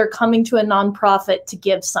think that they're coming to a nonprofit to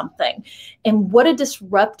give something. And what a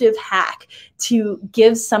disruptive hack to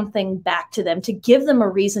give something back to them, to give them a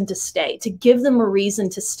reason to stay, to give them a reason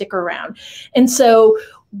to stick around. And so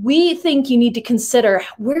we think you need to consider,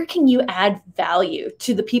 where can you add value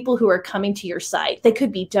to the people who are coming to your site? They could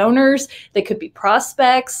be donors, they could be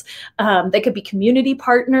prospects, they could be community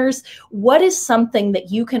partners. What is something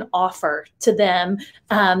that you can offer to them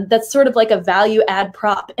that's sort of like a value add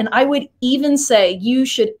prop? And I would even say you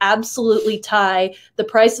should absolutely tie the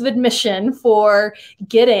price of admission for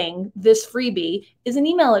getting this freebie is an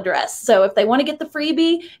email address. So if they want to get the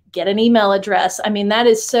freebie, get an email address. I mean, that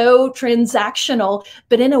is so transactional,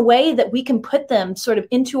 but in a way that we can put them sort of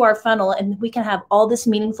into our funnel and we can have all this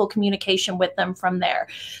meaningful communication with them from there.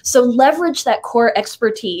 So leverage that core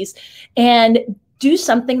expertise and do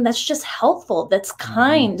something that's just helpful, that's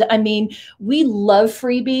kind. I mean, we love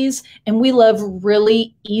freebies and we love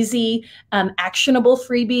really easy, actionable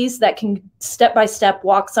freebies that can step-by-step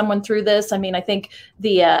walk someone through this. I mean, I think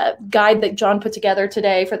the guide that John put together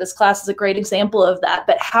today for this class is a great example of that.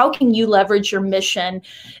 But how can you leverage your mission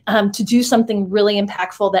to do something really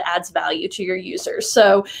impactful that adds value to your users?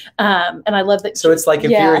 So, and I love that. So it's like,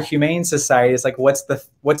 if you're a humane society, it's like, what's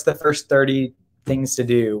the first 30 things to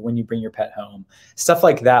do when you bring your pet home, stuff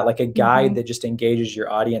like that, like a guide that just engages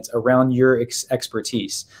your audience around your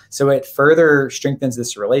expertise. So it further strengthens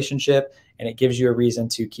this relationship and it gives you a reason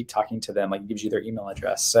to keep talking to them, like it gives you their email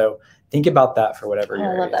address. So think about that for whatever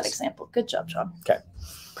your I love that example. Good job, John. Okay,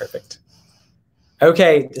 perfect.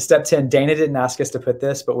 Okay, step 10. Dana didn't ask us to put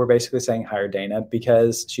this, but we're basically saying hire Dana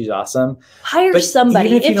because she's awesome. Hire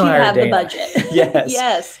somebody if you have the budget. Yes.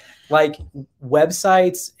 Yes. Like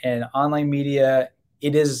websites and online media,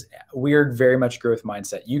 we're very much growth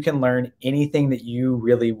mindset. You can learn anything that you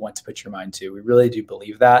really want to put your mind to. We really do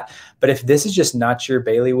believe that. But if this is just not your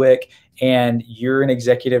bailiwick and you're an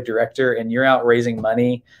executive director and you're out raising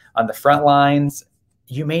money on the front lines,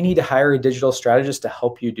 you may need to hire a digital strategist to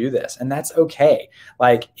help you do this. And that's okay.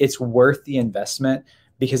 Like, it's worth the investment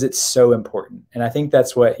because it's so important. And I think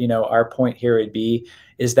that's what, our point here would be,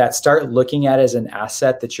 is that start looking at it as an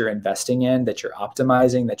asset that you're investing in, that you're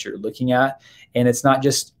optimizing, that you're looking at. And it's not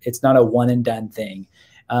a one and done thing.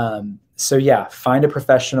 So yeah, find a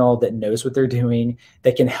professional that knows what they're doing,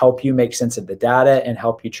 that can help you make sense of the data and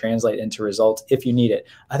help you translate into results if you need it.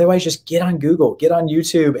 Otherwise, just get on Google, get on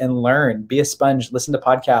YouTube and learn, be a sponge, listen to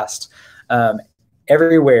podcasts.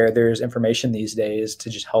 Everywhere there's information these days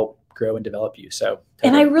to just help grow and develop you. So,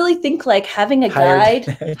 and I really think like having a guide,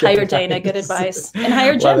 hire Dana, good advice, and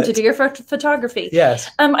hire Jen to do your photography. Yes.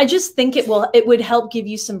 I just think it would help give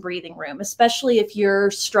you some breathing room, especially if you're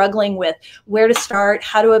struggling with where to start,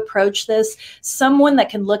 how to approach this. Someone that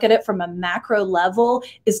can look at it from a macro level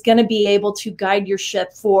is going to be able to guide your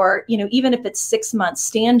ship for, even if it's 6 months,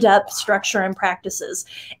 stand up structure and practices.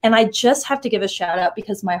 And I just have to give a shout out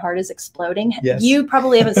because my heart is exploding. Yes. You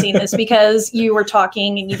probably haven't seen this because you were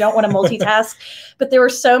talking and you don't want to multitask, but there were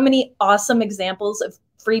so many awesome examples of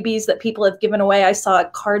freebies that people have given away. I saw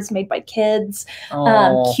cards made by kids,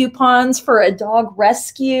 coupons for a dog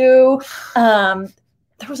rescue.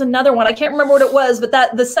 There was another one. I can't remember what it was, but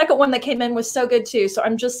the second one that came in was so good too. So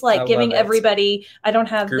I'm just like giving everybody, I don't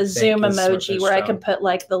have the Zoom emoji where I can put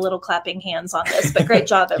like the little clapping hands on this, but great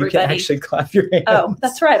job, everybody. You can actually clap your hands. Oh,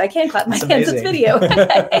 that's right. I can clap my hands. It's video.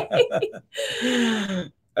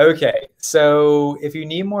 Okay, so if you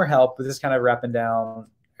need more help with this, kind of wrapping down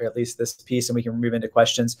or at least this piece, and we can move into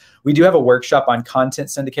questions. We do have a workshop on content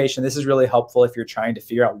syndication. This is really helpful if you're trying to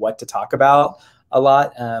figure out what to talk about a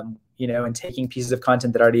lot, and taking pieces of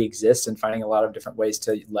content that already exists and finding a lot of different ways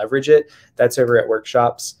to leverage it. That's over at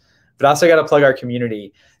workshops. But also got to plug our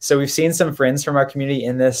community. So we've seen some friends from our community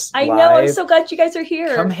in this I know, I'm so glad you guys are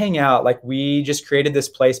here. Come hang out. Like, we just created this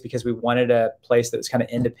place because we wanted a place that was kind of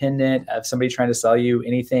independent of somebody trying to sell you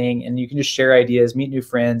anything. And you can just share ideas, meet new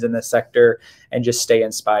friends in the sector, and just stay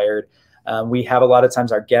inspired. We have a lot of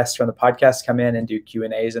times our guests from the podcast come in and do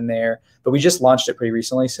Q&As in there, but we just launched it pretty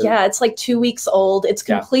recently. So yeah, it's like 2 weeks old. It's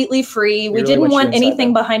completely free. We really didn't want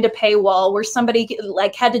anything behind a paywall where somebody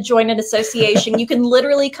like had to join an association. You can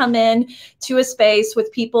literally come in to a space with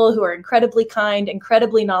people who are incredibly kind,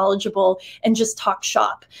 incredibly knowledgeable, and just talk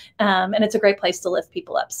shop. And it's a great place to lift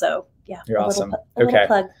people up. So yeah, you're awesome. Little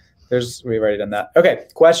plug. We've already done that. Okay,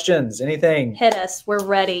 questions, anything? Hit us. We're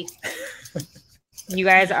ready. You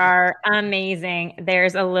guys are amazing.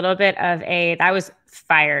 There's a little bit of that was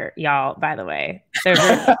fire, y'all, by the way. There's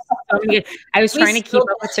so many, I was trying to keep up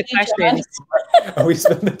with the questions. Oh, we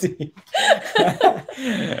spilled the tea.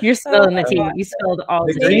 You're spilling the tea. You spilled all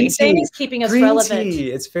the tea. Samy's keeping us green relevant.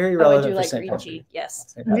 Tea. It's very relevant. I do like for green tea.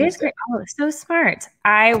 Yes. It is great. Oh, so smart.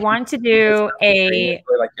 I want to do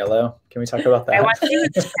like yellow. Can we talk about that? I want to do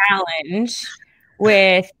a challenge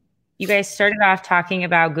with, you guys started off talking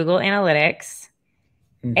about Google Analytics.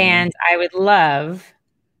 Mm-hmm. And I would love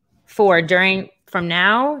from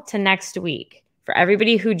now to next week, for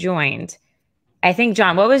everybody who joined, I think,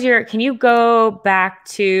 John, can you go back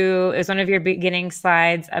to, it was one of your beginning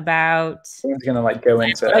slides about. I was going to go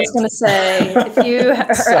into it. I was going to say, if you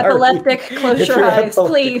are epileptic, close your eyes,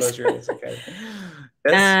 please. Close your eyes, okay.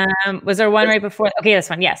 Was there one right before? Okay,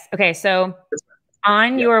 this one. Yes. Okay. So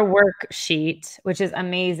on your worksheet, which is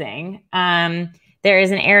amazing, there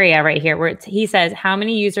is an area right here where he says, how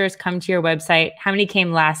many users come to your website? How many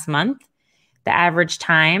came last month? The average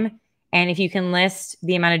time. And if you can list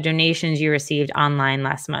the amount of donations you received online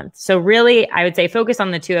last month. So really, I would say focus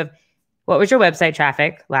on the two of what was your website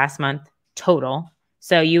traffic last month total.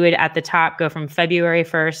 So you would at the top go from February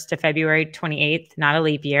 1st to February 28th, not a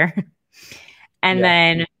leap year. And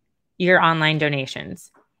then your online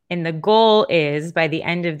donations. And the goal is by the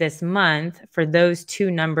end of this month for those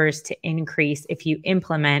two numbers to increase if you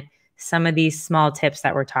implement some of these small tips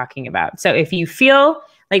that we're talking about. So if you feel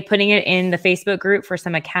like putting it in the Facebook group for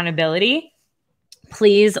some accountability,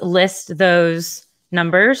 please list those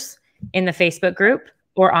numbers in the Facebook group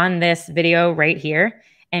or on this video right here,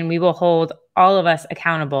 and we will hold all of us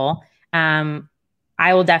accountable. I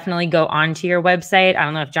will definitely go onto your website. I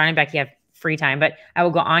don't know if John and Becky have free time, but I will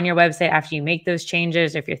go on your website after you make those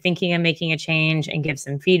changes, if you're thinking of making a change, and give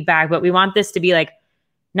some feedback. But we want this to be like,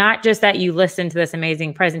 not just that you listen to this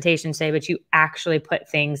amazing presentation today, but you actually put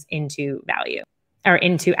things into value or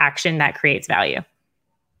into action that creates value.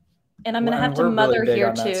 And I'm going to have to mother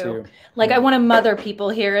here too. Like, I want to mother people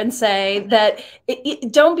here and say that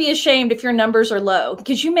don't be ashamed if your numbers are low,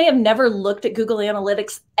 because you may have never looked at Google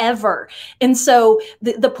Analytics ever. And so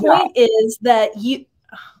the point is that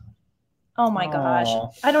oh my gosh.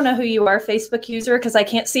 I don't know who you are, Facebook user, because I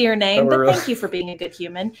can't see your name, but thank you for being a good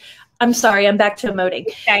human. I'm sorry, I'm back to emoting.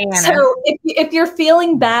 Diana. So if you're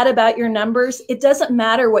feeling bad about your numbers, it doesn't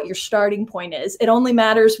matter what your starting point is. It only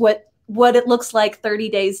matters what it looks like 30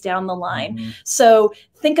 days down the line. Mm-hmm. So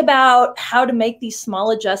think about how to make these small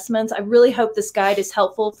adjustments. I really hope this guide is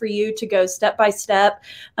helpful for you to go step by step.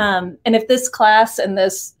 And if this class and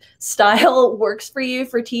this style works for you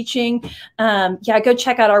for teaching, go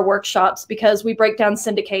check out our workshops, because we break down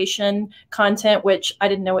syndication content, which I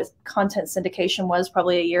didn't know what content syndication was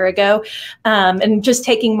probably a year ago, and just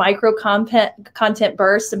taking micro content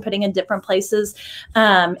bursts and putting in different places.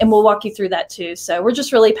 And we'll walk you through that too. So we're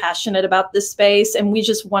just really passionate about this space, and we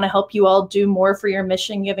just want to help you all do more for your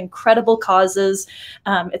mission. You have incredible causes.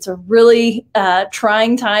 It's a really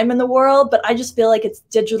trying time in the world, but I just feel like it's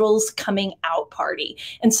digital's coming out party.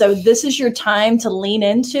 And so this is your time to lean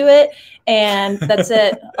into it. And that's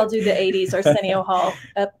it. I'll do the 80s, Arsenio Hall.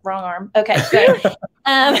 Wrong arm. Okay, great.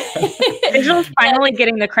 Digital's finally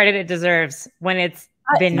getting the credit it deserves when it's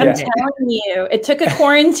been I'm telling you, it took a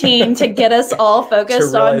quarantine to get us all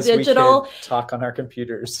focused on digital. We could talk on our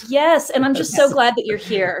computers. Yes, and I'm just so glad that you're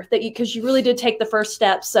here, because you really did take the first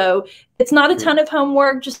step. So it's not a ton of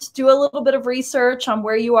homework. Just do a little bit of research on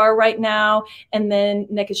where you are right now, and then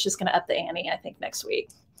Nick is just going to up the ante, I think, next week.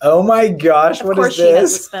 Oh my gosh, what is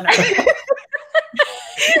this? Okay,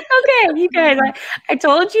 you guys, I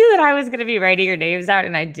told you that I was going to be writing your names out,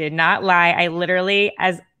 and I did not lie. I literally,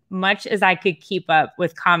 as much as I could keep up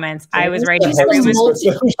with comments, I was writing She's the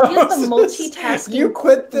multitasking. You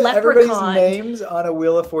put everybody's leprechaun. names on a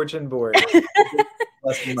Wheel of Fortune board.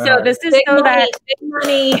 So this is so that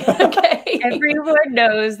money. Okay. everyone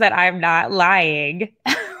knows that I'm not lying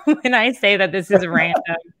when I say that this is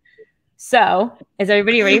random. So is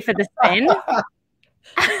everybody ready for the spin?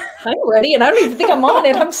 I'm ready, and I don't even think I'm on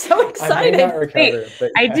it. I'm so excited.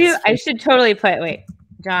 I should totally play. Wait,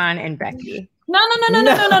 John and Becky.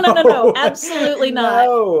 No. Absolutely not.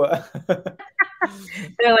 No.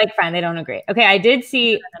 They're like, fine, they don't agree. Okay, I did just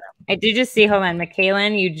see, hold on,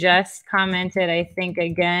 McKaylin, you just commented, I think,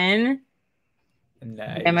 again.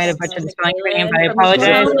 Nice. I might have butchered the spelling of your name, but I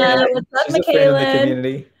apologize. What's up,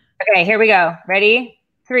 McKaylin? Okay, here we go. Ready?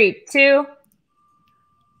 3, 2.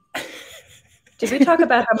 Did we talk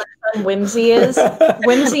about how much fun whimsy is?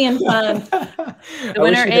 Whimsy and fun. The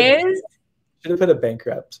winner is? Should have put a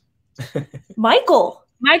bankrupt. Michael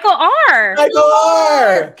R. Michael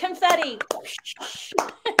R. Confetti.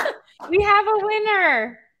 We have a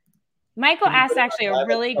winner. Michael asked actually a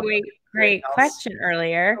really great question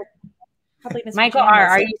earlier. Michael R,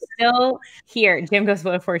 are you still here? Jim goes,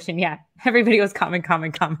 Wheel of Fortune. Yeah. Everybody goes, comment.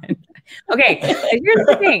 Okay. Here's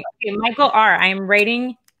the thing. Okay, Michael R, I am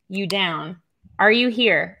writing you down. Are you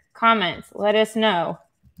here? Comments. Let us know.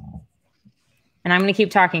 And I'm going to keep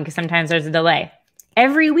talking because sometimes there's a delay.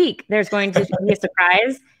 Every week there's going to be a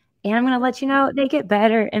surprise. And I'm going to let you know they get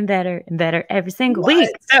better and better and better every single week.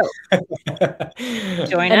 So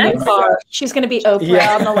join us. Car. She's going to be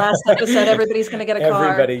Oprah on the last episode. Everybody's going to get a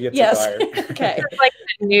car. Everybody gets a car. Okay. It's like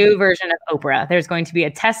the new version of Oprah. There's going to be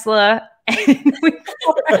a Tesla.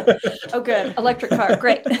 Oh, good. Electric car.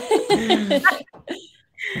 Great.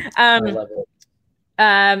 I love it.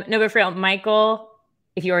 No, but for real, Michael,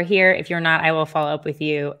 if you're here, if you're not, I will follow up with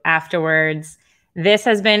you afterwards. This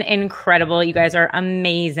has been incredible. You guys are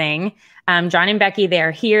amazing. John and Becky, they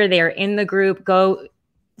are here. They are in the group. Go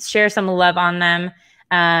share some love on them.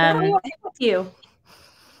 We want to hang with you.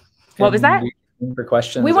 What was that? For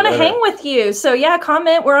questions. We want to hang with you. So yeah,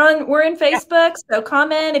 comment. We're in Facebook. So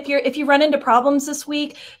comment if you run into problems this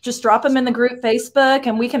week, just drop them in the group Facebook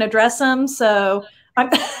and we can address them. So I'm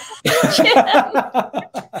Jim.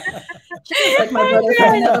 Jim's like my brother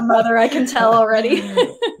from another mother. I can tell already.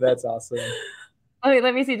 That's awesome. Oh, wait,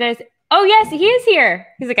 let me see this. Oh, yes, he is here.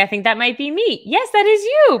 He's like, I think that might be me. Yes, that is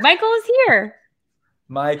you. Michael is here.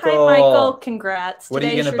 Michael. Hi, Michael. Congrats. What are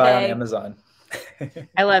you going to buy on Amazon?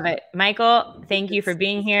 I love it. Michael, thank you for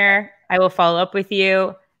being here. I will follow up with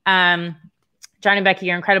you. John and Becky,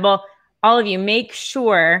 you're incredible. All of you, make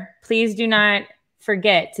sure, please do not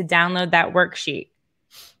forget to download that worksheet.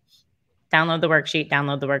 Download the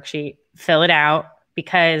worksheet, fill it out,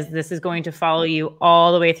 because this is going to follow you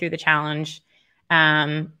all the way through the challenge.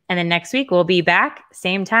 And then next week we'll be back,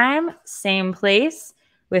 same time, same place,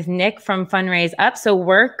 with Nick from Fundraise Up. So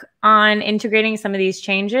work on integrating some of these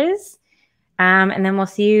changes. And then we'll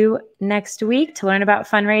see you next week to learn about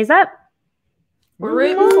Fundraise Up. We're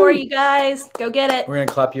rooting for you guys. Go get it. We're going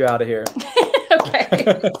to clap you out of here. Okay.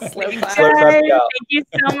 Slow clap you out. Thank you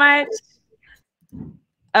so much.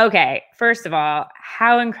 Okay, first of all,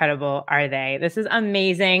 how incredible are they? This is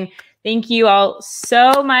amazing. Thank you all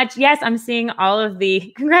so much. Yes, I'm seeing all of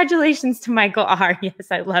the congratulations to Michael R. Yes,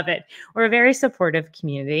 I love it. We're a very supportive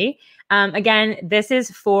community. Again, this is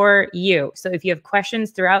for you. So if you have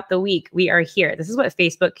questions throughout the week, we are here. This is what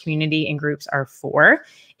Facebook community and groups are for,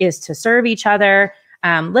 is to serve each other,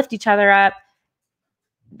 lift each other up.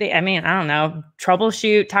 I don't know,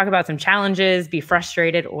 troubleshoot, talk about some challenges, be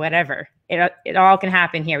frustrated, whatever. It all can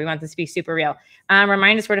happen here. We want this to be super real.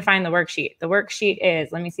 Remind us where to find the worksheet. The worksheet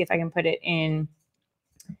is, let me see if I can put it in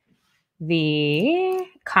the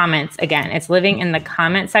comments again. It's living in the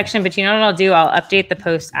comment section, but you know what I'll do? I'll update the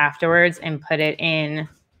post afterwards and put it in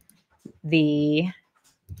the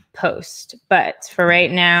post. But for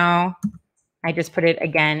right now, I just put it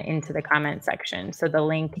again into the comment section. So the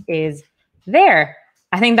link is there.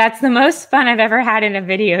 I think that's the most fun I've ever had in a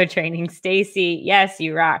video training. Stacy, yes,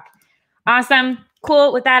 you rock. Awesome.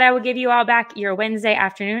 Cool. With that, I will give you all back your Wednesday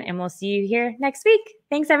afternoon, and we'll see you here next week.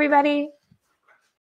 Thanks, everybody.